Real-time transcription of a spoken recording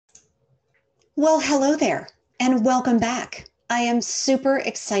Well, hello there and welcome back. I am super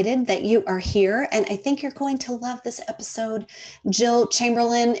excited that you are here, and I think you're going to love this episode. Jill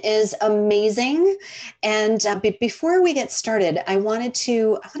Chamberlain is amazing. And before we get started, I wanted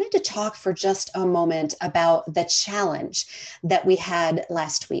to talk for just a moment about the challenge that we had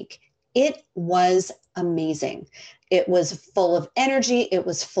last week. It was amazing. It was full of energy. It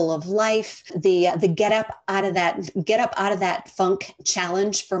was full of life. The get up out of that funk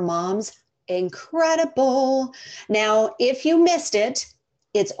challenge for moms, incredible. Now, if you missed it,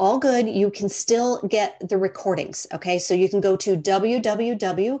 it's all good. You can still get the recordings. Okay. So you can go to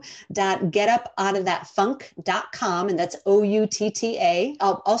www.getupoutofthatfunk.com, and that's OUTTA.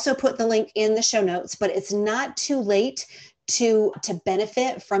 I'll also put the link in the show notes, but it's not too late to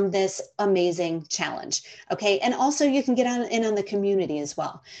benefit from this amazing challenge. Okay. And also you can get on the community as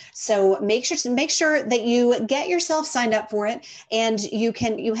well. So make sure that you get yourself signed up for it, and you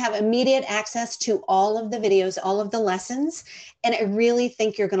have immediate access to all of the videos, all of the lessons. And I really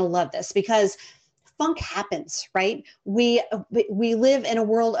think you're going to love this because funk happens, right? We live in a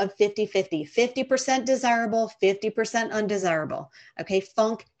world of 50-50, 50% desirable, 50% undesirable. Okay,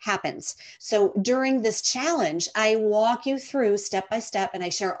 funk happens. So during this challenge, I walk you through step by step, and I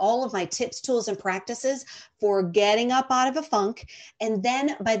share all of my tips, tools, and practices for getting up out of a funk. And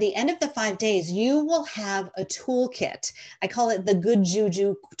then by the end of the 5 days, you will have a toolkit. I call it the Good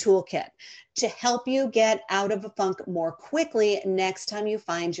Juju Toolkit, to help you get out of a funk more quickly next time you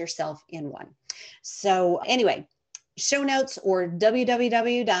find yourself in one. So anyway, show notes or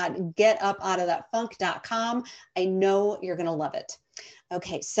www.getupoutofthatfunk.com. I know you're going to love it.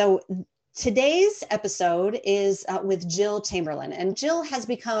 Okay, so today's episode is with Jill Chamberlain, and Jill has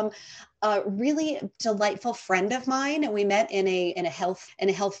become a really delightful friend of mine. We met in a health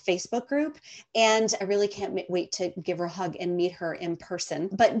Facebook group, and I really can't wait to give her a hug and meet her in person.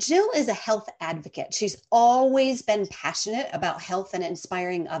 But Jill is a health advocate. She's always been passionate about health and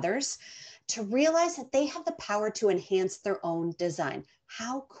inspiring others to realize that they have the power to enhance their own design.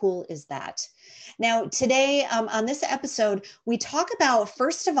 How cool is that? Now, today on this episode, we talk about,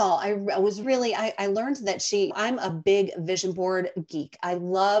 first of all, I learned that I'm a big vision board geek. I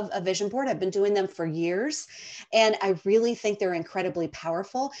love a vision board. I've been doing them for years, and I really think they're incredibly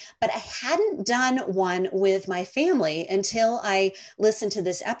powerful, but I hadn't done one with my family until I listened to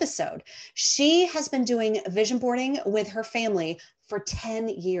this episode. She has been doing vision boarding with her family for 10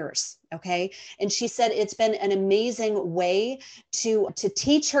 years. Okay. And she said it's been an amazing way to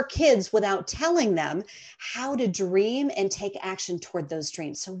teach her kids without telling them how to dream and take action toward those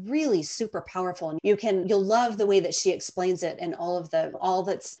dreams. So really super powerful. And you'll love the way that she explains it and all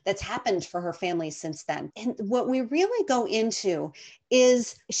that's happened for her family since then. And what we really go into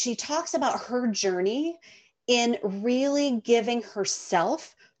is she talks about her journey in really giving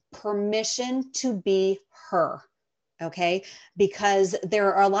herself permission to be her. Okay. Because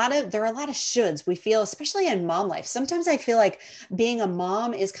there are a lot of shoulds we feel, especially in mom life. Sometimes I feel like being a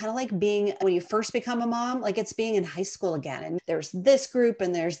mom is kind of like being, when you first become a mom, like it's being in high school again. And there's this group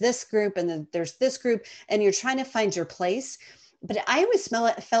and there's this group and then there's this group, and you're trying to find your place. But I always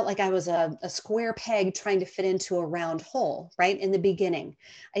felt like I was a square peg trying to fit into a round hole, right? In the beginning,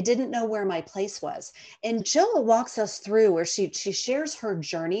 I didn't know where my place was. And Jill walks us through where she shares her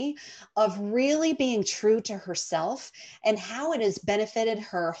journey of really being true to herself and how it has benefited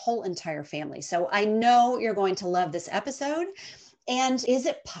her whole entire family. So I know you're going to love this episode. And is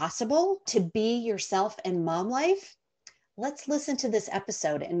it possible to be yourself in mom life? Let's listen to this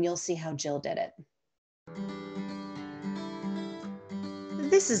episode and you'll see how Jill did it.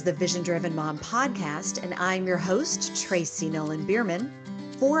 This is the Vision Driven Mom Podcast, and I'm your host, Tracy Nolan Bierman,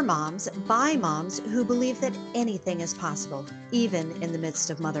 for moms by moms who believe that anything is possible, even in the midst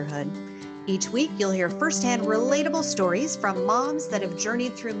of motherhood. Each week, you'll hear firsthand relatable stories from moms that have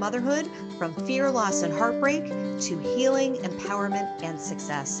journeyed through motherhood, from fear, loss, and heartbreak to healing, empowerment, and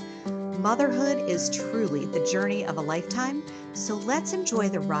success. Motherhood is truly the journey of a lifetime, so let's enjoy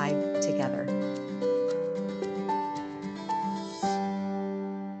the ride together.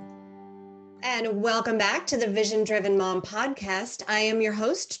 And welcome back to the Vision Driven Mom Podcast. I am your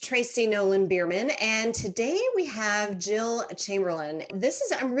host, Tracy Nolan Bierman, and today we have Jill Chamberlain.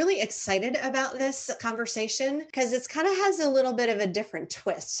 I'm really excited about this conversation because it kind of has a little bit of a different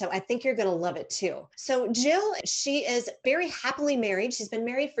twist. So I think you're going to love it too. So Jill, she is very happily married. She's been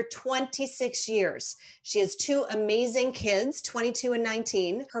married for 26 years. She has 2 amazing kids, 22 and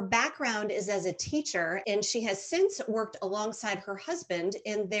 19. Her background is as a teacher, and she has since worked alongside her husband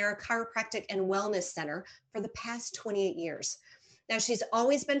in their chiropractic and wellness center for the past 28 years. Now, she's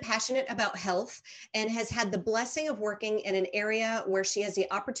always been passionate about health and has had the blessing of working in an area where she has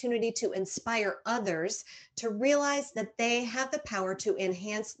the opportunity to inspire others to realize that they have the power to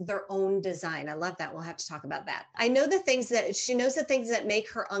enhance their own design. I love that. We'll have to talk about that. I know the things that she knows, the things that make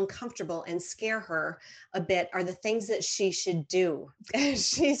her uncomfortable and scare her a bit are the things that she should do.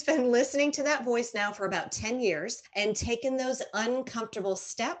 She's been listening to that voice now for about 10 years and taken those uncomfortable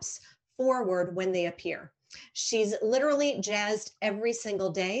steps forward when they appear. She's literally jazzed every single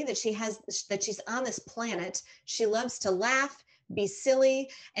day that she's on this planet. She loves to laugh, be silly,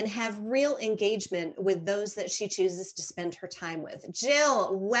 and have real engagement with those that she chooses to spend her time with.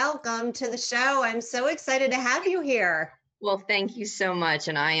 Jill, welcome to the show. I'm so excited to have you here. Well, thank you so much.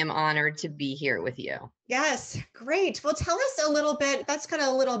 And I am honored to be here with you. Yes, great. Well, tell us a little bit, that's kind of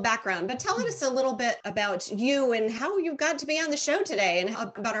a little background, but tell us a little bit about you and how you got to be on the show today and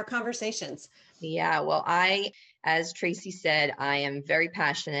about our conversations. Yeah, well, as Tracy said, I am very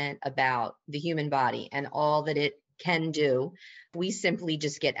passionate about the human body and all that it can do. We simply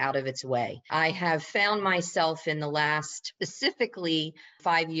just get out of its way. I have found myself in the last specifically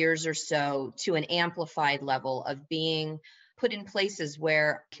 5 years or so to an amplified level of being put in places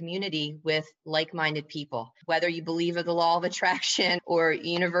where community with like-minded people, whether you believe in the law of attraction or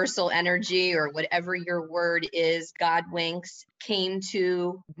universal energy or whatever your word is, God winks, came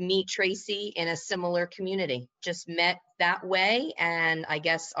to meet Tracy in a similar community, just met that way. And I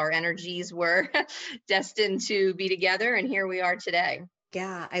guess our energies were destined to be together. And here we are today.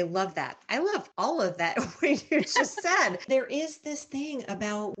 Yeah, I love that. I love all of that, what you just said. There is this thing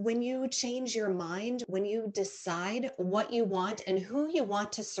about when you change your mind, when you decide what you want and who you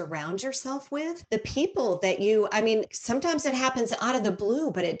want to surround yourself with, the people that sometimes it happens out of the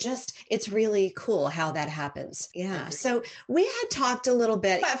blue, but it's really cool how that happens. Yeah. So we had talked a little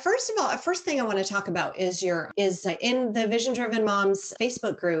bit, but first of all, first thing I want to talk about is in the Vision Driven Moms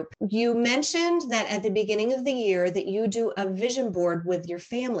Facebook group, you mentioned that at the beginning of the year that you do a vision board with your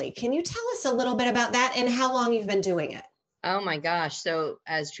family. Can you tell us a little bit about that and how long you've been doing it? Oh my gosh. So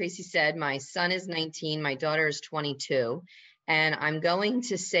as Tracy said, my son is 19, my daughter is 22. And I'm going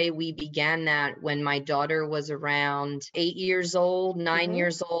to say we began that when my daughter was around 8 years old, 9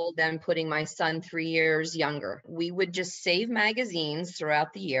 years old, then putting my son 3 years younger. We would just save magazines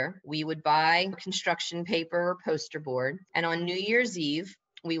throughout the year. We would buy construction paper or poster board. And on New Year's Eve,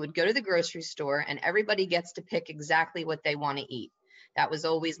 we would go to the grocery store and everybody gets to pick exactly what they want to eat. That was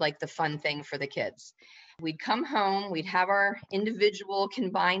always like the fun thing for the kids. We'd come home, we'd have our individual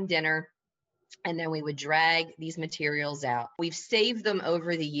combined dinner, and then we would drag these materials out. We've saved them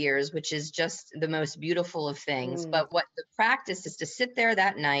over the years, which is just the most beautiful of things. But what the practice is to sit there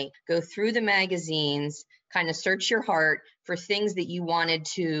that night, go through the magazines, kind of search your heart for things that you wanted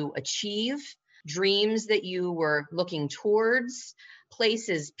to achieve, dreams that you were looking towards,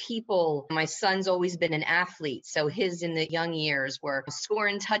 places, people. My son's always been an athlete, so his in the young years were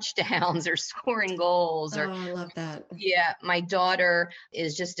scoring touchdowns or scoring goals. Oh, I love that. Yeah, my daughter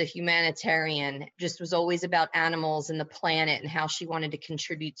is just a humanitarian, just was always about animals and the planet and how she wanted to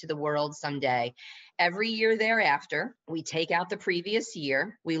contribute to the world someday. Every year thereafter, we take out the previous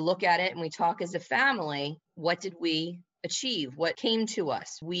year, we look at it and we talk as a family, what did we achieve, what came to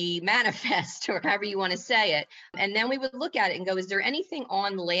us, we manifest, or however you want to say it. And then we would look at it and go, is there anything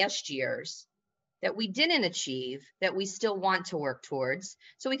on last year's that we didn't achieve that we still want to work towards?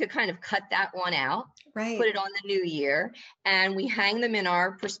 So we could kind of cut that one out, right, put it on the new year, and we hang them in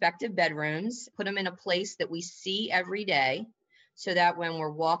our respective bedrooms, put them in a place that we see every day, so that when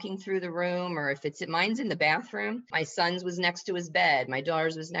we're walking through the room, or if mine's in the bathroom, my son's was next to his bed, my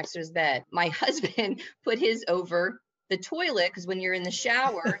daughter's was next to his bed. My husband put his over the toilet, because when you're in the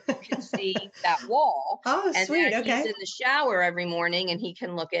shower, you can see that wall. Oh, and sweet. Okay. He's in the shower every morning and he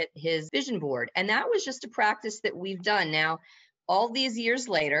can look at his vision board. And that was just a practice that we've done. Now, all these years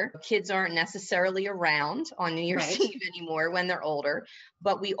later, kids aren't necessarily around on New Year's Eve anymore when they're older,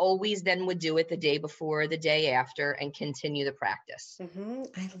 but we always then would do it the day before, the day after, and continue the practice.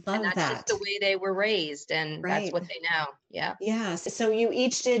 I love and that's that. just the way they were raised, and that's what they know. Yeah. Yeah. So you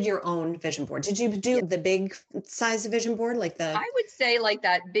each did your own vision board. Did you do the big size vision board, like I would say like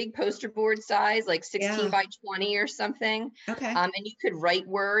that big poster board size, like 16 by 20 or something. Okay. And you could write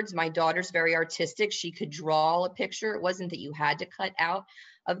words. My daughter's very artistic. She could draw a picture. It wasn't that you had to cut out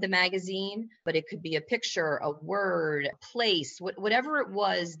of the magazine, but it could be a picture, a word, a place, whatever it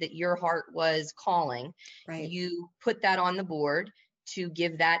was that your heart was calling. You put that on the board to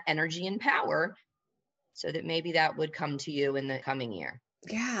give that energy and power, so that maybe that would come to you in the coming year.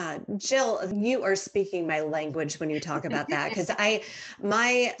 Yeah, Jill, you are speaking my language when you talk about that because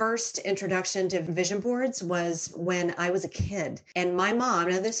my first introduction to vision boards was when I was a kid. And my mom,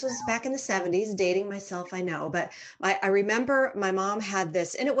 now this was back in the 70s, dating myself, I know, but I remember my mom had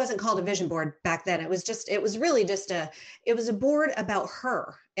this, and it wasn't called a vision board back then. It was really just it was a board about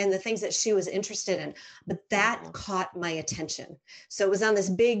her and the things that she was interested in. But that Oh, caught my attention. So it was on this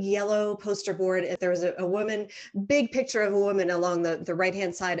big yellow poster board. There was a woman, big picture of a woman along the right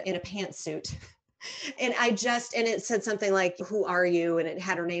hand side in a pantsuit. And and it said something like, "Who are you?" And it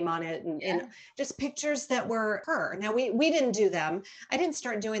had her name on it, and yeah. just pictures that were her. Now, we didn't do them. I didn't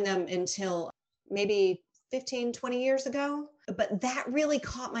start doing them until maybe 15, 20 years ago. But that really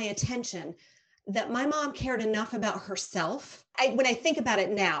caught my attention that my mom cared enough about herself. When I think about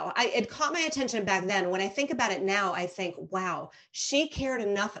it now, it caught my attention back then. When I think about it now, I think, wow, she cared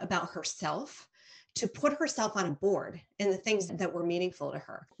enough about herself to put herself on a board and the things that were meaningful to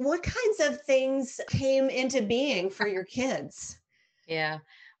her. What kinds of things came into being for your kids? Yeah.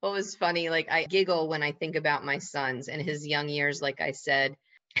 Well, it was funny. Like I giggle when I think about my sons and his young years. Like I said,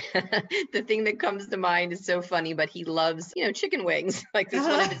 the thing that comes to mind is so funny, but he loves, chicken wings. Like that's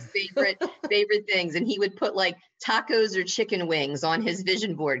one of his favorite things. And he would put like tacos or chicken wings on his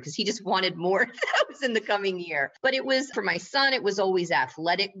vision board because he just wanted more of those in the coming year. But it was for my son, it was always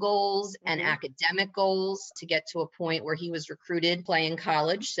athletic goals and Mhm. academic goals to get to a point where he was recruited playing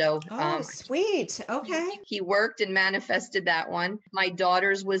college. So Oh, sweet. Okay. he worked and manifested that one. My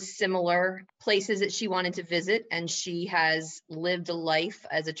daughter's was similar, places that she wanted to visit, and she has lived a life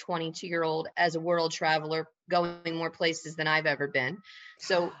as a 22-year-old as a world traveler, going more places than I've ever been.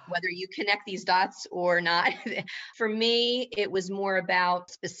 So whether you connect these dots or not, for me, it was more about,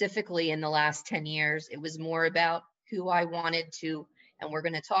 specifically in the last 10 years, it was more about who I wanted to, and we're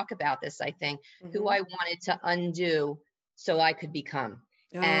going to talk about this, I think, who Mhm. I wanted to undo so I could become.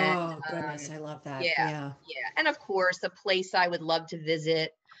 And Oh, goodness. I love that. yeah, Yeah. yeah. And of course, a place I would love to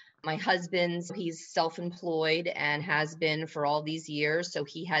visit. My husband's, he's self-employed and has been for all these years. So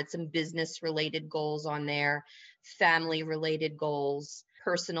he had some business related goals on there, family related goals,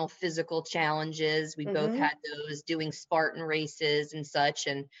 personal physical challenges. We both Hmm. had those, doing Spartan races and such.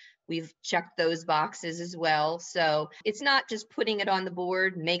 And we've checked those boxes as well. So it's not just putting it on the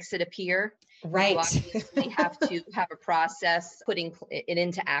board makes it appear. You Right. obviously have to have a process putting it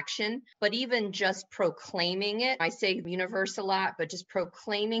into action, but even just proclaiming it, I say universe a lot, but just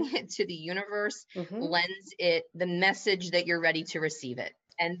proclaiming it to the universe Hmm. lends it the message that you're ready to receive it.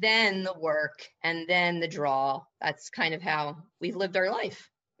 And then the work and then the draw. That's kind of how we've lived our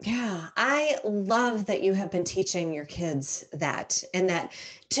life. Yeah, I love that you have been teaching your kids that and that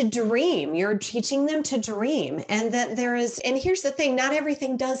to dream. You're teaching them to dream, and that and here's the thing, not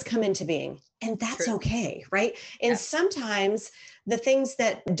everything does come into being, and that's True. okay, right? And Yep. sometimes the things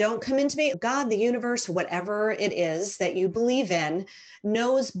that don't come into being, God, the universe, whatever it is that you believe in,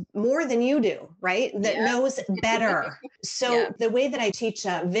 knows more than you do, right? That Yep. knows better. So Yep. the way that I teach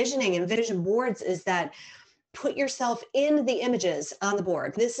visioning and vision boards is that put yourself in the images on the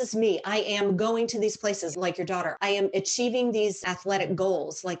board. This is me. I am going to these places like your daughter. I am achieving these athletic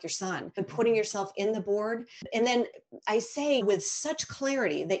goals like your son, and putting yourself in the board. And then I say with such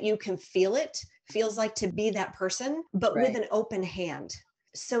clarity that you can feel it, feels like to be that person, but with Right. an open hand.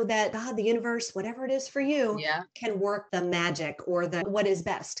 So that God, the universe, whatever it is for you, Yeah. can work the magic or the what is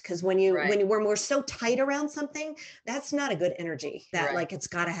best. Because Right. when we're so tight around something, that's not a good energy. That Right. like it's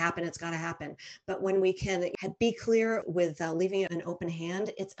got to happen, it's got to happen. But when we can be clear with leaving an open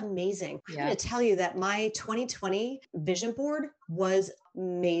hand, it's amazing. I'm Yeah. going to tell you that my 2020 vision board was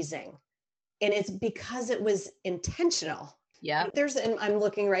amazing. And it's because it was intentional. Yep. And I'm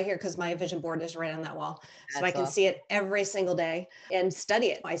looking right here because my vision board is right on that wall. So I That's can see awesome. it every single day and study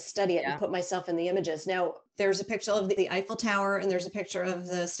it. I study it and Yeah. put myself in the images. Now, there's a picture of the Eiffel Tower and there's a picture of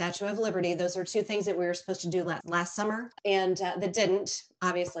the Statue of Liberty. Those are two things that we were supposed to do last summer and that didn't,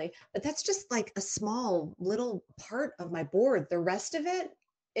 obviously. But that's just like a small little part of my board. The rest of it,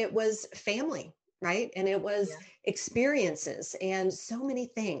 it was family, right? And it was Yeah. experiences and so many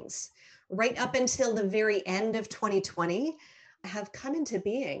things right up until the very end of 2020 have come into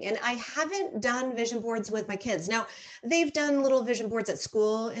being. And I haven't done vision boards with my kids. Now, they've done little vision boards at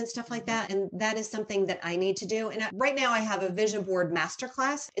school and stuff like Mhm. that. And that is something that I need to do. And right now, I have a vision board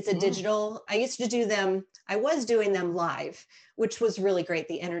masterclass. It's a Mm. digital, I used to do them, I was doing them live, which was really great,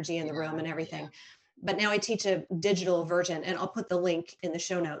 the energy in the room Yeah. and Yeah. everything. But now I teach a digital version and I'll put the link in the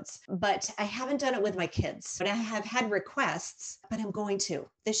show notes. But I haven't done it with my kids. But I have had requests, but I'm going to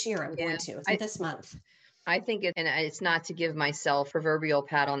this year. I'm Yeah. going to I, this month. I think it, and it's not to give myself proverbial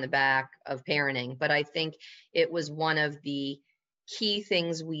pat on the back of parenting, but I think it was one of the key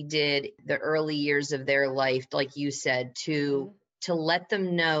things we did the early years of their life, like you said, to let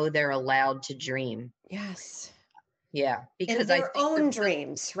them know they're allowed to dream. Yes. Yeah, And because I their think own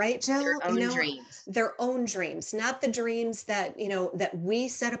dreams, right, their Jill? own dreams. Their own dreams, not the dreams that, that we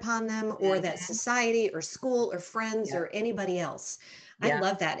set upon them or that Mhm. society or school or friends Yeah, or anybody else. I yeah.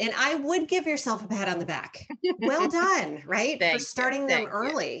 love that. And I would give yourself a pat on the back. Well done, right? For Thank you, starting them thank you.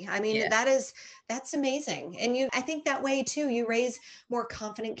 early. I mean, Yeah, that's amazing. And I think that way too, you raise more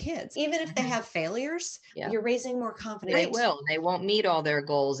confident kids. Even if they mhm, have failures, yeah. you're raising more confident. They Right. will. They won't meet all their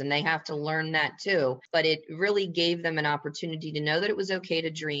goals and they have to learn that too. But it really gave them an opportunity to know that it was okay to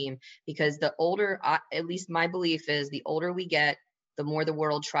dream because the older, at least my belief is, the older we get, the more the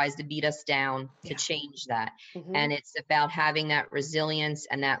world tries to beat us down to Yeah. change that. Hmm. And it's about having that resilience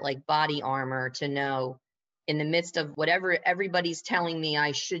and that like body armor to know in the midst of whatever everybody's telling me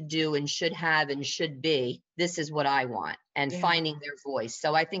I should do and should have and should be, this is what I want and Yeah. finding their voice.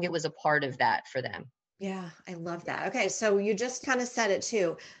 So I think it was a part of that for them. Yeah, I love that. Okay, so you just kind of said it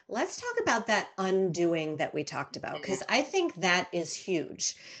too. Let's talk about that undoing that we talked about, Mhm. because I think that is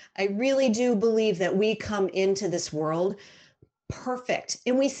huge. I really do believe that we come into this world perfect,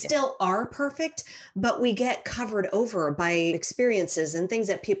 and we Yeah. still are perfect, but we get covered over by experiences and things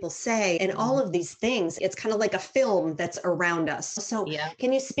that people say, and all Mhm. of these things. It's kind of like a film that's around us. So, Yeah.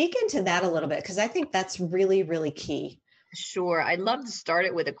 can you speak into that a little bit? Because I think that's really, really key. Sure. I'd love to start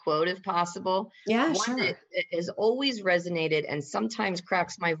it with a quote if possible. Yeah, One that sure. has always resonated and sometimes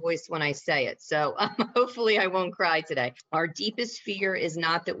cracks my voice when I say it. So hopefully I won't cry today. Our deepest fear is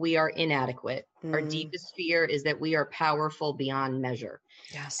not that we are inadequate. Our Mm, deepest fear is that we are powerful beyond measure.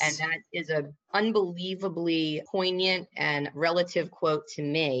 And yes. that is a unbelievably poignant and relative quote to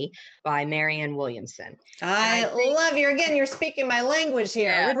me by Marianne Williamson. And I I think, love you. Again, you're speaking my language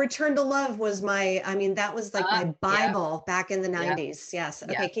here. yeah, Return to Love was I mean, that was like my yeah, Bible back in the yeah, 90s. Yes.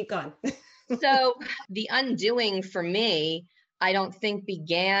 yeah. Okay, keep going. So the undoing for me, I don't think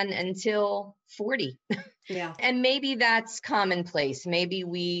began until 40. Yeah. And maybe that's commonplace. Maybe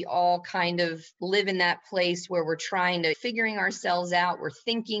we all kind of live in that place where we're trying to figuring ourselves out. We're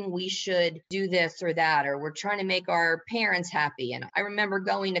thinking we should do this or that, or we're trying to make our parents happy. And I remember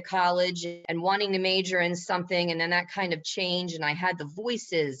going to college and wanting to major in something, and then that kind of changed. And I had the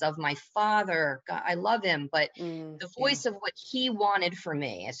voices of my father. God, I love him, but the Yeah. voice of what he wanted for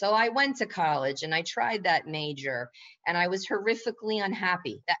me. So I went to college and I tried that major and I was horrifically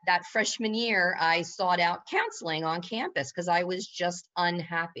unhappy. That freshman year, I sought out counseling on campus because I was just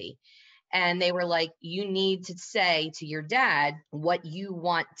unhappy. And they were like, you need to say to your dad what you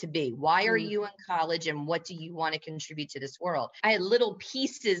want to be. Why are Mm, you in college and what do you want to contribute to this world? I had little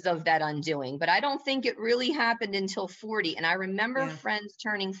pieces of that undoing, but I don't think it really happened until 40. And I remember yeah. friends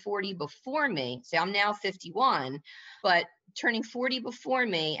turning 40 before me. Say, I'm now 51, but turning 40 before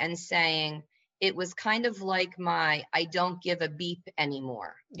me and saying, it was kind of like my I don't give a beep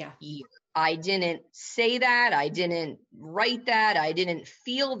anymore Yeah. year. I didn't say that. I didn't write that. I didn't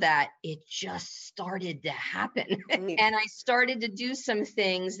feel that. It just started to happen. Mm, And I started to do some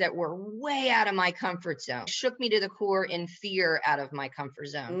things that were way out of my comfort zone, shook me to the core in fear out of my comfort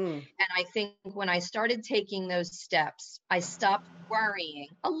zone. mm, And I think when I started taking those steps, I stopped worrying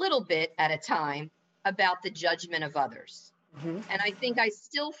a little bit at a time about the judgment of others. mhm. And I think I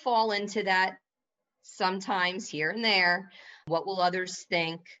still fall into that sometimes here and there. What will others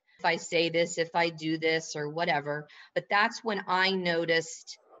think if I say this, if I do this, or whatever? But that's when I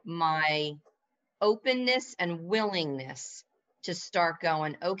noticed my openness and willingness to start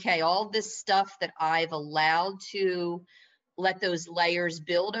going, okay, all this stuff that I've allowed to let those layers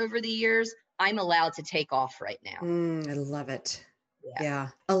build over the years, I'm allowed to take off right now. I love it. Yeah. Yeah.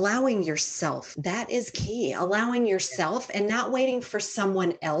 Allowing yourself, that is key. Allowing Yeah. yourself and not waiting for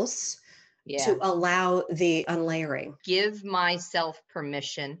someone else to Yeah. allow the unlayering. Give myself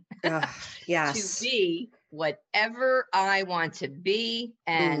permission to Yes. be whatever I want to be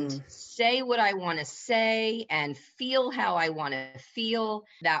and Mm. say what I want to say and feel how I want to feel.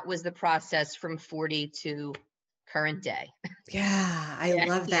 That was the process from 40 to current day. Yeah, I Yeah,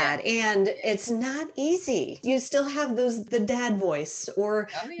 love yeah, that. And yeah. it's not easy. You still have the dad voice or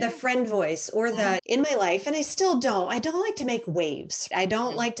Oh, the yeah. friend voice or Mhm, the in my life. And I don't like to make waves. I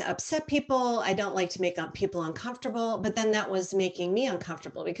don't mhm, like to upset people. I don't like to make people uncomfortable. But then that was making me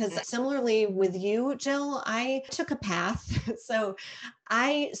uncomfortable because mhm. similarly with you, Jill, I took a path. So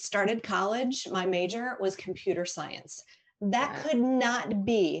I started college. My major was computer science. That Wow. could not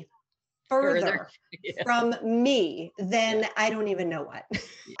be Further. further Yeah, from me yeah, than I don't even know what.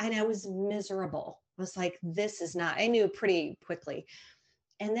 And I was miserable. I was like, this is not, I knew pretty quickly.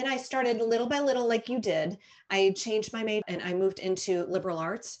 And then I started little by little, like you did. I changed my major and I moved into liberal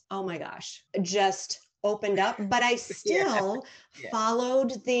arts. Oh my gosh, just opened up, but I Yeah. still Yeah.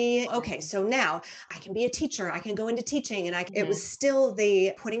 followed okay, so now I can be a teacher. I can go into teaching. And it was Mhm. still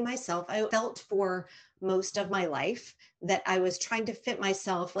the putting myself, I felt for most of my life that I was trying to fit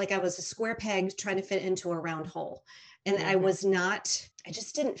myself like I was a square peg trying to fit into a round hole. And I Mhm. was not, I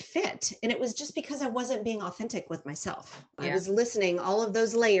just didn't fit. And it was just because I wasn't being authentic with myself. I Yeah. was listening, all of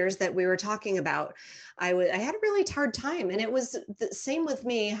those layers that we were talking about. I had a really hard time. And it was the same with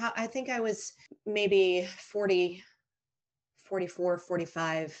me. I think I was maybe 40, 44,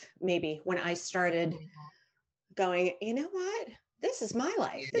 45, maybe when I started Mhm. going, you know what? This is my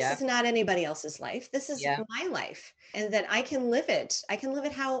life. This Yeah. is not anybody else's life. This is Yeah. my life. And that I can live it. I can live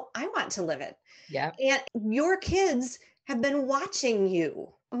it how I want to live it. Yeah. And your kids have been watching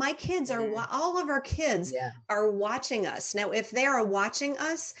you. My kids are, Mhm. all of our kids Yeah. are watching us. Now, if they are watching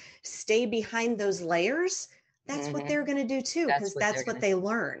us stay behind those layers, that's what they're Mhm. going to do too, That's because what they're that's what gonna they see.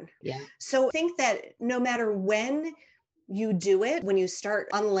 learn. Yeah. So I think that no matter when you do it, when you start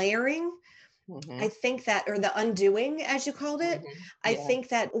unlayering, I Mhm. think that, or the undoing, as you called it, Mhm. I Yeah. think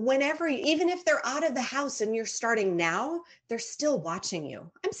that whenever, even if they're out of the house and you're starting now, they're still watching you.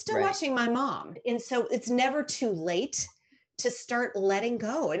 I'm still Right. watching my mom. And so it's never too late to start letting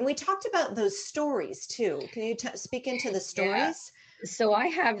go. And we talked about those stories too. Can you speak into the Yeah. stories? So I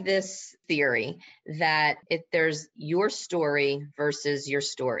have this theory that there's your story versus your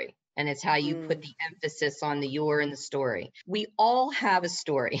story. And it's how you put Mm, the emphasis on the your and the story. We all have a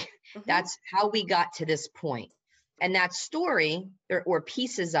story. mhm. That's how we got to this point. And that story or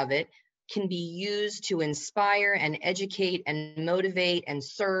pieces of it can be used to inspire and educate and motivate and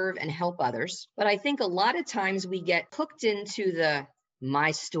serve and help others. But I think a lot of times we get hooked into the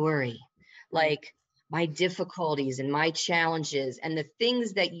my story. Right. Like, my difficulties and my challenges and the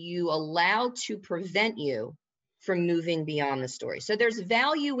things that you allow to prevent you from moving beyond the story. So there's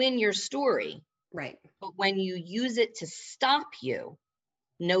value in your story, Right. but when you use it to stop you,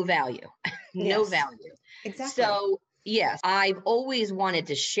 no value, no Yes, value. exactly. So, yes, I've always wanted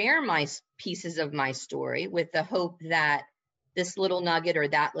to share my pieces of my story with the hope that this little nugget or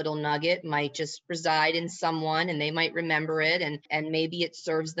that little nugget might just reside in someone and they might remember it and maybe it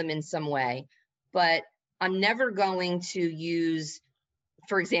serves them in some way. But I'm never going to use,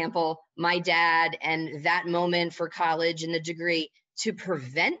 for example, my dad and that moment for college and the degree to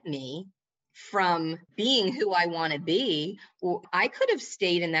prevent me from being who I want to be. Well, I could have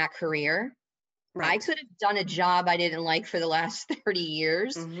stayed in that career. I Right. could have done a job I didn't like for the last 30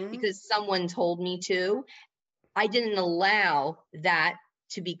 years Hmm. because someone told me to. I didn't allow that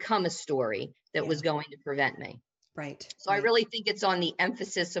to become a story that Yeah. was going to prevent me. Right. So I Right. really think it's on the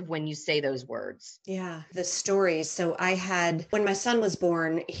emphasis of when you say those words. Yeah, the stories. So I had, when my son was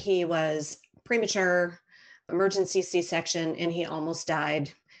born, he was premature, emergency C-section, and he almost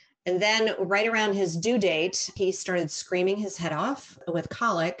died. And then right around his due date, he started screaming his head off with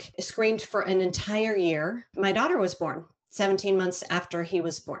colic, screamed for an entire year. My daughter was born 17 months after he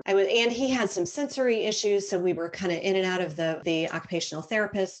was born. And he had some sensory issues. So we were kind of in and out of the occupational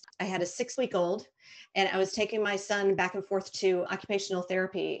therapist. I had a 6-week old and I was taking my son back and forth to occupational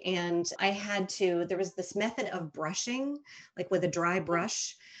therapy. And there was this method of brushing, like with a dry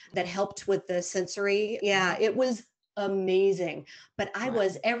brush that helped with the sensory. Yeah, Mhm. it was amazing. But I Wow.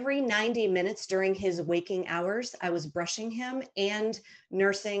 was every 90 minutes during his waking hours, I was brushing him and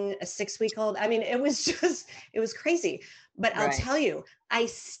nursing a 6-week old. I mean, it was just, it was crazy. But I'll Right. tell you, I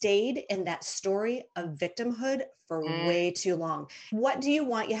stayed in that story of victimhood for Mm, way too long. What do you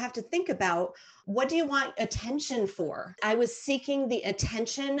want? You have to think about, what do you want attention for? I was seeking the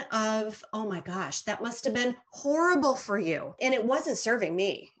attention of, oh my gosh, that must have been horrible for you. And it wasn't serving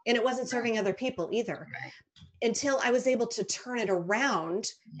me and it wasn't right. serving other people either, Right. until I was able to turn it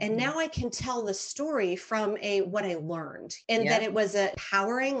around. And Mhm. now I can tell the story from what I learned, and that Yeah. it was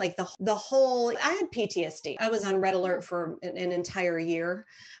empowering, like the whole, I had PTSD. I was on red alert for an entire year.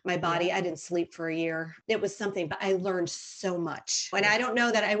 My Yeah. body, I didn't sleep for a year. It was something, but I learned so much. And Yeah. I don't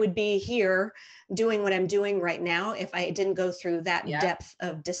know that I would be here doing what I'm doing right now if I didn't go through that Yeah. depth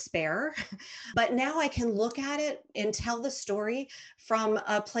of despair. But now I can look at it and tell the story from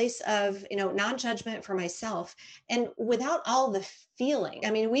a place of, non-judgment for myself, and without all the feeling. I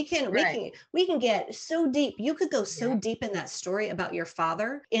mean, Right. we can get so deep. You could go so Yeah. deep in that story about your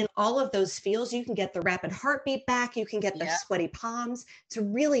father. In all of those feels, you can get the rapid heartbeat back, you can get the Yeah. sweaty palms. It's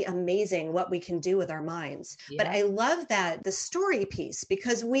really amazing what we can do with our minds. But Yeah. I love that the story piece,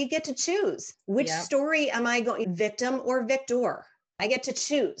 because we get to choose, which Yeah. story am I going, victim or victor? I get to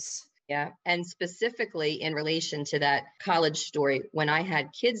choose. Yeah. And specifically in relation to that college story, when I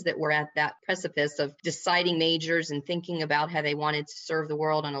had kids that were at that precipice of deciding majors and thinking about how they wanted to serve the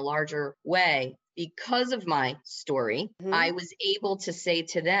world in a larger way, because of my story, Mhm. I was able to say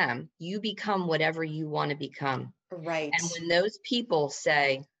to them, you become whatever you want to become. Right. And when those people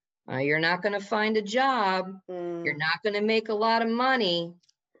say, you're not going to find a job, you're Mm, not going to make a lot of money,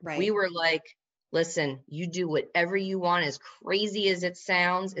 we right. were like, listen, you do whatever you want, as crazy as it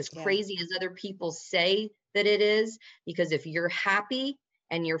sounds, as Yeah. crazy as other people say that it is, because if you're happy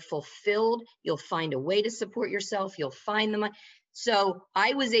and you're fulfilled, you'll find a way to support yourself, you'll find the money. So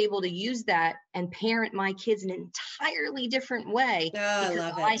I was able to use that and parent my kids in an entirely different way Oh, I because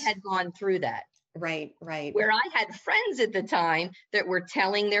love I it. had gone through that. Right. Right. Where I had friends at the time that were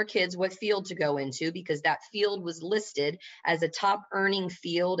telling their kids what field to go into because that field was listed as a top earning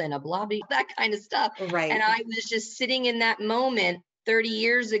field and a blah, blah, that kind of stuff. And Right. I was just sitting in that moment 30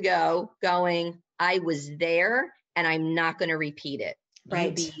 years ago going, I was there and I'm not going to repeat it. You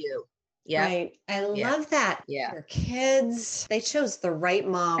Right. be you. Yep. Right. I Yeah. love that. Yeah. Your kids, they chose the right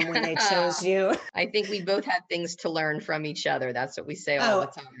mom when they chose you. I think we both have things to learn from each other. That's what we say all the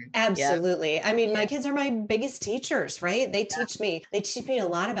Oh, time. Yep. absolutely. I mean, Yeah. my kids are my biggest teachers, right? They teach me a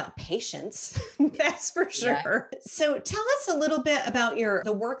lot about patience. That's for Yeah. sure. So tell us a little bit about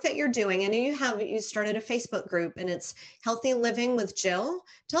the work that you're doing. I know you started a Facebook group and it's Healthy Living with Jill.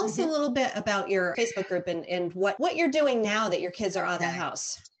 Tell us a Mhm. little bit about your Facebook group and what you're doing now that your kids are out of the Okay.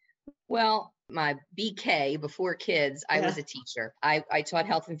 house. Well, my BK before kids, I Yeah. was a teacher. I taught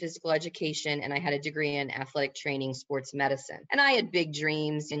health and physical education, and I had a degree in athletic training, sports medicine. And I had big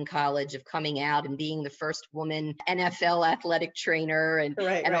dreams in college of coming out and being the first woman NFL athletic trainer Right,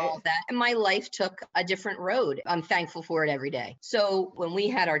 and right. all that. And my life took a different road. I'm thankful for it every day. So when we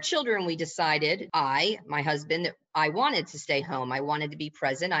had our children, we decided, my husband, that I wanted to stay home. I wanted to be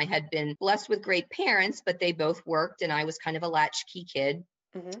present. I had been blessed with great parents, but they both worked, and I was kind of a latchkey kid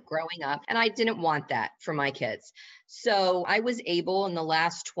Hmm. growing up, and I didn't want that for my kids. So I was able in the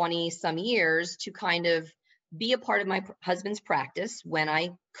last 20 some years to kind of be a part of my husband's practice when I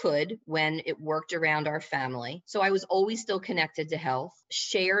could, when it worked around our family. So I was always still connected to health,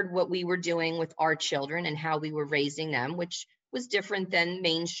 shared what we were doing with our children and how we were raising them, which was different than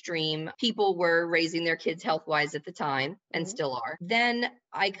mainstream people were raising their kids health wise at the time and Hmm. still are. Then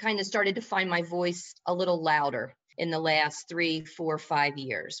I kind of started to find my voice a little louder in the last 3, 4, 5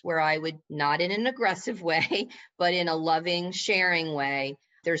 years, where I would, not in an aggressive way, but in a loving, sharing way.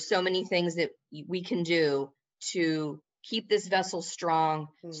 There's so many things that we can do to keep this vessel strong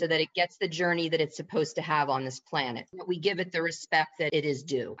so that it gets the journey that it's supposed to have on this planet. We give it the respect that it is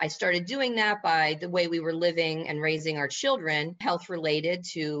due. I started doing that by the way we were living and raising our children, health related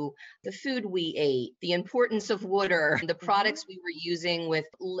to the food we ate, the importance of water, the Hmm. products we were using with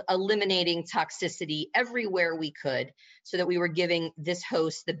eliminating toxicity everywhere we could so that we were giving this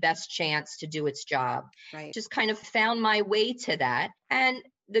host the best chance to do its job. Right. Just kind of found my way to that. And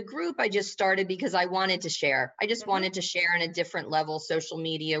the group I just started because I wanted to share. I just Hmm. wanted to share on a different level. Social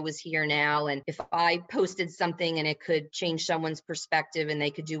media was here now. And if I posted something and it could change someone's perspective and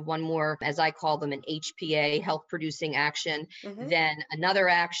they could do one more, as I call them, an HPA, health producing action, Hmm. then another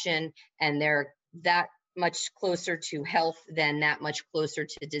action, and they're that much closer to health than that much closer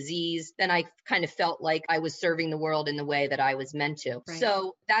to disease, then I kind of felt like I was serving the world in the way that I was meant to. Right.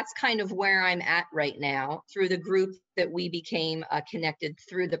 So that's kind of where I'm at right now through the group that we became connected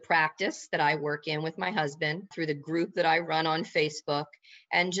through the practice that I work in with my husband, through the group that I run on Facebook,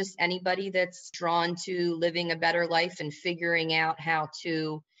 and just anybody that's drawn to living a better life and figuring out how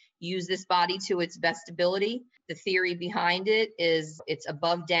to use this body to its best ability. The theory behind it is it's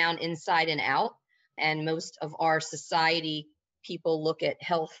above, down, inside, and out. And most of our society, people look at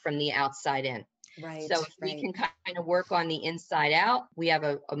health from the outside in. So Right. if we Right. can kind of work on the inside out, we have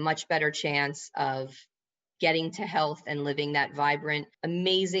a much better chance of getting to health and living that vibrant,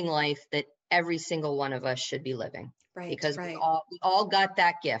 amazing life that every single one of us should be living Right. because Right. we all got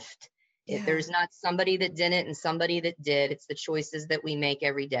that gift. Yeah. There's not somebody that didn't and somebody that did. It's the choices that we make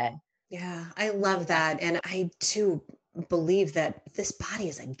every day. Yeah. I love Yeah. that. And I too believe that this body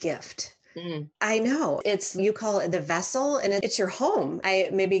is a gift. Mm, I know. You call it the vessel and it's your home. I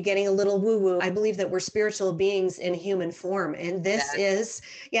may be getting a little woo woo. I believe that we're spiritual beings in human form. And this that, is,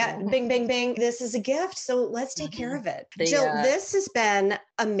 yeah, mhm, bing, bing, bing. This is a gift. So let's take care mhm. of it. The Jill, this has been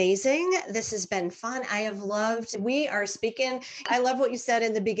amazing. This has been fun. I have loved, we are speaking. I love what you said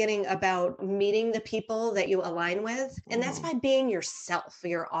in the beginning about meeting the people that you align with. And that's mhm, by being yourself,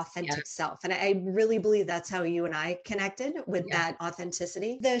 your yeah, authentic self. And I really believe that's how you and I connected with yeah. that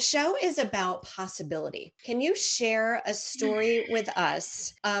authenticity. The show is about possibility. Can you share a story with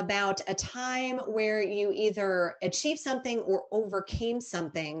us about a time where you either achieved something or overcame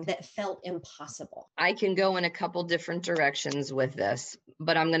something that felt impossible? I can go in a couple different directions with this,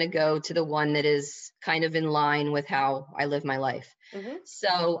 but I'm going to go to the one that is kind of in line with how I live my life. Mm-hmm.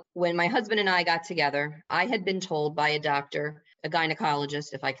 So when my husband and I got together, I had been told by a doctor, a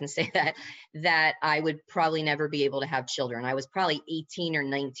gynecologist, if I can say that, that I would probably never be able to have children. I was probably 18 or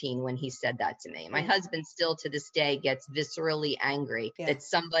 19 when he said that to me. My husband still to this day gets viscerally angry that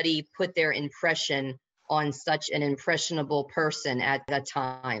somebody put their impression on such an impressionable person at a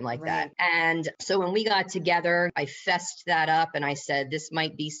time like that. And so when we got together, I fessed that up and I said, this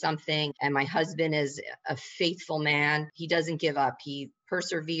might be something. And my husband is a faithful man. He doesn't give up. He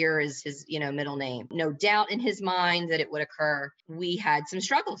persevere is his, middle name. No doubt in his mind that it would occur. We had some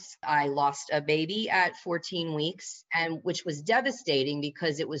struggles. I lost a baby at 14 weeks, and which was devastating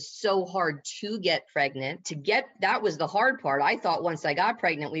because it was so hard to get pregnant. That was the hard part. I thought once I got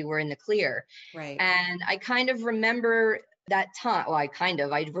pregnant, we were in the clear. Right. And I kind of remember that time. Well,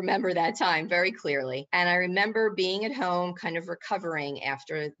 I remember that time very clearly. And I remember being at home, kind of recovering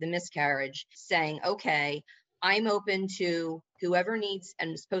after the miscarriage, saying, okay, I'm open to whoever needs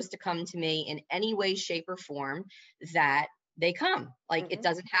and is supposed to come to me in any way, shape, or form, that they come. Like, it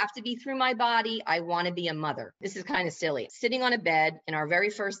doesn't have to be through my body. I want to be a mother. This is kind of silly. Sitting on a bed in our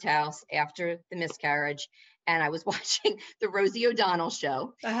very first house after the miscarriage, and I was watching the Rosie O'Donnell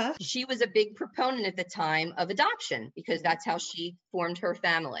show. She was a big proponent at the time of adoption because that's how she formed her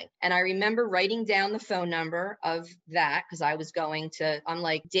family. And I remember writing down the phone number of that because I'm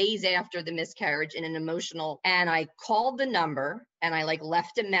like days after the miscarriage in an emotional, and I called the number and I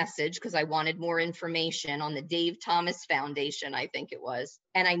left a message because I wanted more information on the Dave Thomas Foundation, I think it was.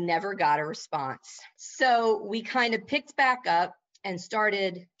 And I never got a response. So we kind of picked back up and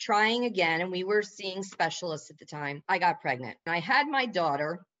started trying again. And we were seeing specialists at the time. I got pregnant. I had my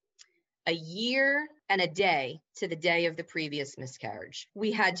daughter a year and a day to the day of the previous miscarriage.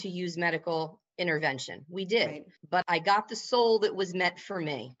 We had to use medical intervention. We did. But I got the soul that was meant for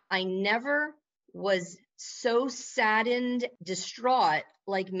me. I never was so saddened, distraught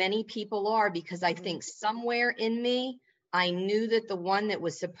like many people are, because I think somewhere in me, I knew that the one that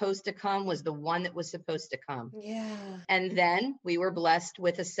was supposed to come was the one that was supposed to come. Yeah. And then we were blessed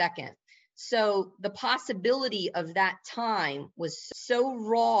with a second. So the possibility of that time was so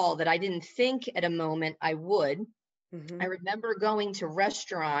raw that I didn't think at a moment I would. I remember going to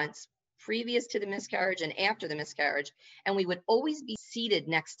restaurants previous to the miscarriage and after the miscarriage, and we would always be seated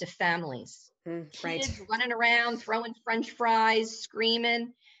next to families. Kids running around, throwing French fries,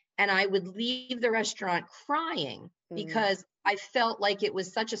 screaming. And I would leave the restaurant crying because I felt like it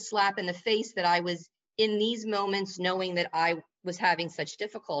was such a slap in the face that I was in these moments knowing that I was having such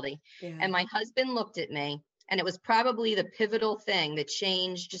difficulty. And my husband looked at me, and it was probably the pivotal thing that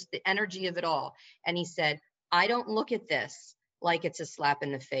changed just the energy of it all. And he said, I don't look at this like it's a slap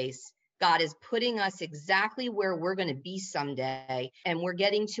in the face. God is putting us exactly where we're going to be someday, and we're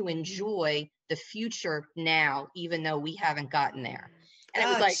getting to enjoy the future now, even though we haven't gotten there. And it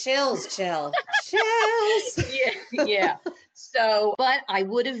was like chills. Yeah. So, but I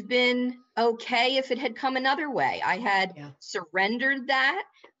would have been okay if it had come another way. I had surrendered that.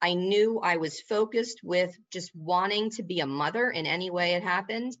 I knew I was focused with just wanting to be a mother in any way it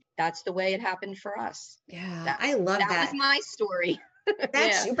happened. That's the way it happened for us. Yeah, I love that. That was my story.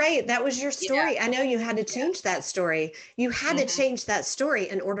 That's right. That was your story. I know you had to change that story. You had to change that story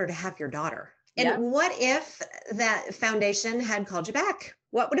in order to have your daughter. And what if that foundation had called you back?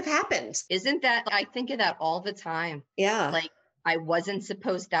 What would have happened? I think of that all the time. Yeah. Like,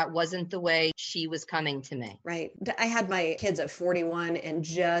 that wasn't the way she was coming to me. Right. I had my kids at 41 and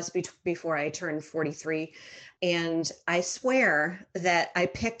just before I turned 43. And I swear that I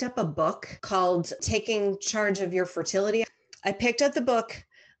picked up a book called Taking Charge of Your Fertility. I picked up the book.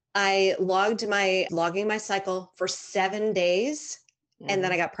 I logging my cycle for 7 days. And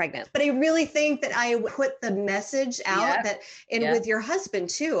then I got pregnant. But I really think that I put the message out with your husband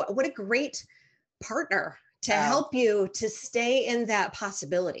too. What a great partner to help you to stay in that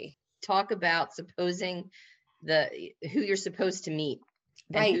possibility. Talk about supposing who you're supposed to meet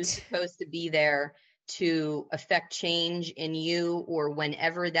and who's supposed to be there to affect change in you or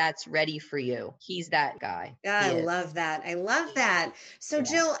whenever that's ready for you. He's that guy. I love that. I love that. So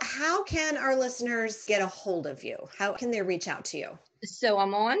Jill, how can our listeners get a hold of you? How can they reach out to you? So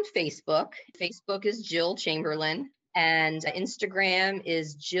I'm on Facebook. Facebook is Jill Chamberlain, and Instagram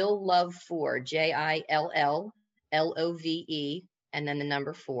is JillLove4, JILLLOVE, and then the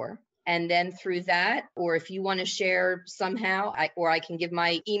number 4. And then through that, or if you want to share somehow, I can give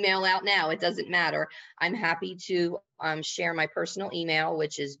my email out now. It doesn't matter. I'm happy to share my personal email,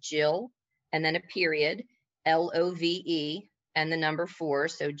 which is Jill and then a period, LOVE and the number 4.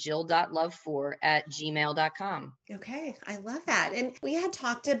 So jill.love4@gmail.com. Okay, I love that. And we had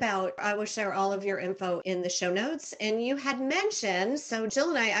talked about, I will share all of your info in the show notes. And you had mentioned, so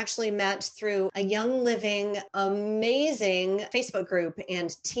Jill and I actually met through a Young Living amazing Facebook group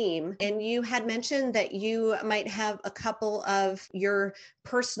and team. And you had mentioned that you might have a couple of your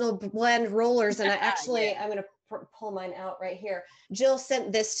personal blend rollers. And Yeah. I'm going to pull mine out right here. Jill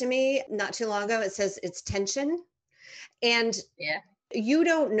sent this to me not too long ago. It says it's tension. And Yeah. you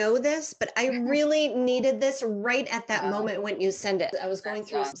don't know this, but I really needed this right at that Wow. moment when you send it. I was going That's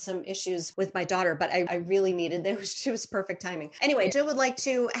through awesome. some issues with my daughter, but I really needed it. It was perfect timing. Anyway, Jill would like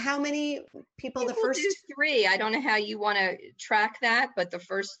to, how many people the We'll first? do 3. I don't know how you want to track that, but the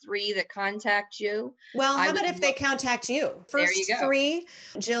first 3 that contact you. Well, I how would about if they contact you? There you First go. 3,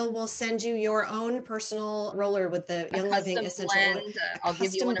 Jill will send you your own personal roller with the A Young Living custom Essential Oil. blend. A I'll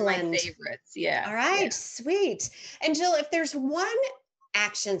give you custom one of my blend. favorites. Yeah. All right, Yeah. sweet. And Jill, if there's one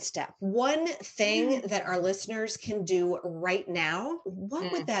action step, one thing that our listeners can do right now,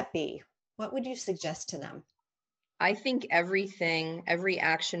 what would that be? What would you suggest to them? I think every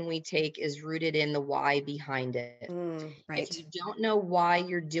action we take is rooted in the why behind it. Right. If you don't know why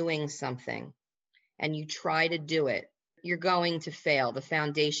you're doing something and you try to do it, you're going to fail. The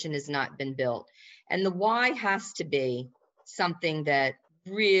foundation has not been built. And the why has to be something that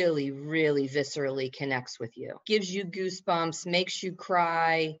really, really viscerally connects with you, gives you goosebumps, makes you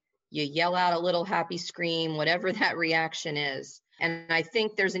cry, you yell out a little happy scream, whatever that reaction is. And I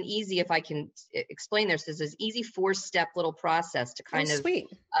think there's an easy, if I can explain this, there's this easy 4-step little process to kind of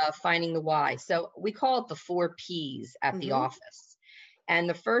finding the why. So we call it the 4 Ps at the office. And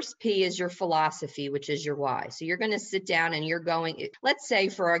the first P is your philosophy, which is your why. So you're going to sit down and you're going, let's say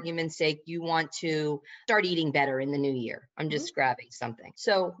for argument's sake, you want to start eating better in the new year. I'm just grabbing something.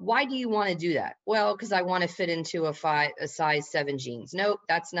 So why do you want to do that? Well, because I want to fit into a size 7 jeans. Nope,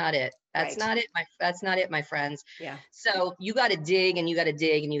 that's not it. That's not it. That's not it, my friends. Yeah. So you got to dig and you got to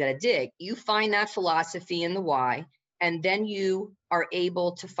dig and you got to dig. You find that philosophy in the why. And then you are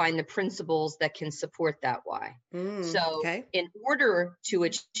able to find the principles that can support that why. So in order to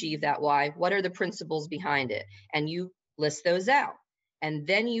achieve that why, what are the principles behind it? And you list those out. And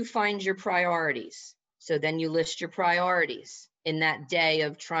then you find your priorities. So then you list your priorities in that day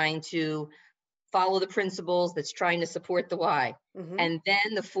of trying to follow the principles that's trying to support the why. And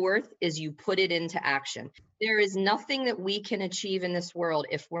then the 4th is you put it into action. There is nothing that we can achieve in this world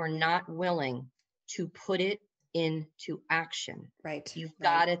if we're not willing to put it into action. Right. You've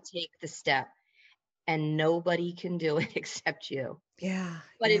got to take the step, and nobody can do it except you. Yeah.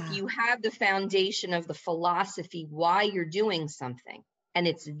 But if you have the foundation of the philosophy why you're doing something, and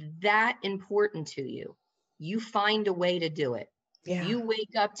it's that important to you, you find a way to do it. Yeah. You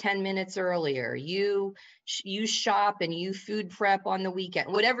wake up 10 minutes earlier, you shop and you food prep on the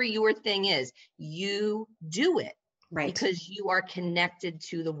weekend, whatever your thing is, you do it. Right. Because you are connected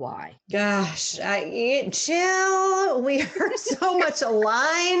to the why. Gosh, Jill, we are so much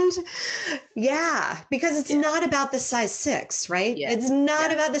aligned. Yeah, because it's not about the size 6, right? It's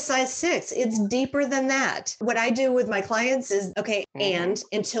not about the size 6. It's deeper than that. What I do with my clients is, okay, and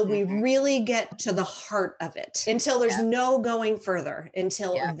until we really get to the heart of it, until there's no going further,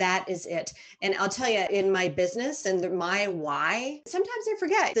 until that is it. And I'll tell you, in my business and my why, sometimes I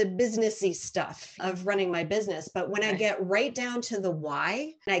forget the businessy stuff of running my business. But when I get right down to the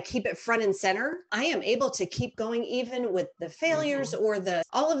why and I keep it front and center, I am able to keep going even with the failures or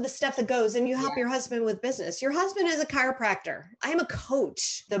all of the stuff that goes. And you help your husband with business. Your husband is a chiropractor. I am a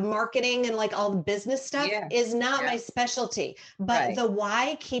coach. The marketing and like all the business stuff is not my specialty, but the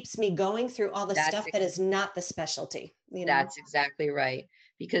why keeps me going through all the stuff that is not the specialty. You know? That's exactly right.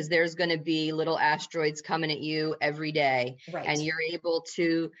 Because there's going to be little asteroids coming at you every day. Right. And you're able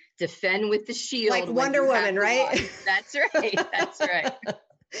to defend with the shield. Like Wonder Woman, right? That's right. That's right.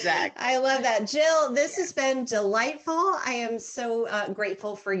 Exactly. I love that. Jill, this has been delightful. I am so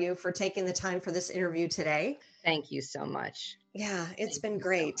grateful for you for taking the time for this interview today. Thank you so much. Yeah, it's been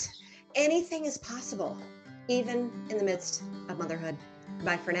great. Anything is possible, even in the midst of motherhood.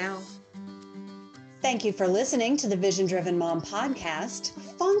 Bye for now. Thank you for listening to the Vision Driven Mom podcast.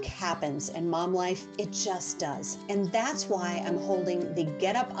 Funk happens in mom life. It just does. And that's why I'm holding the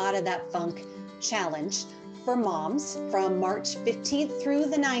Get Up Out of That Funk challenge for moms from March 15th through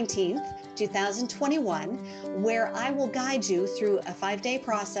the 19th, 2021, where I will guide you through a 5-day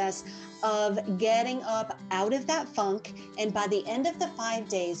process of getting up out of that funk. And by the end of the 5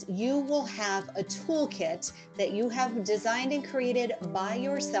 days, you will have a toolkit that you have designed and created by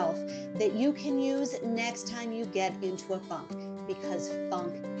yourself that you can use next time you get into a funk, because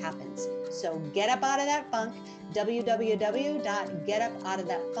funk happens. So get up out of that funk,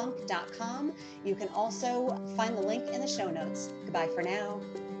 www.getoutofThatFunk.com. You can also find the link in the show notes. Goodbye for now.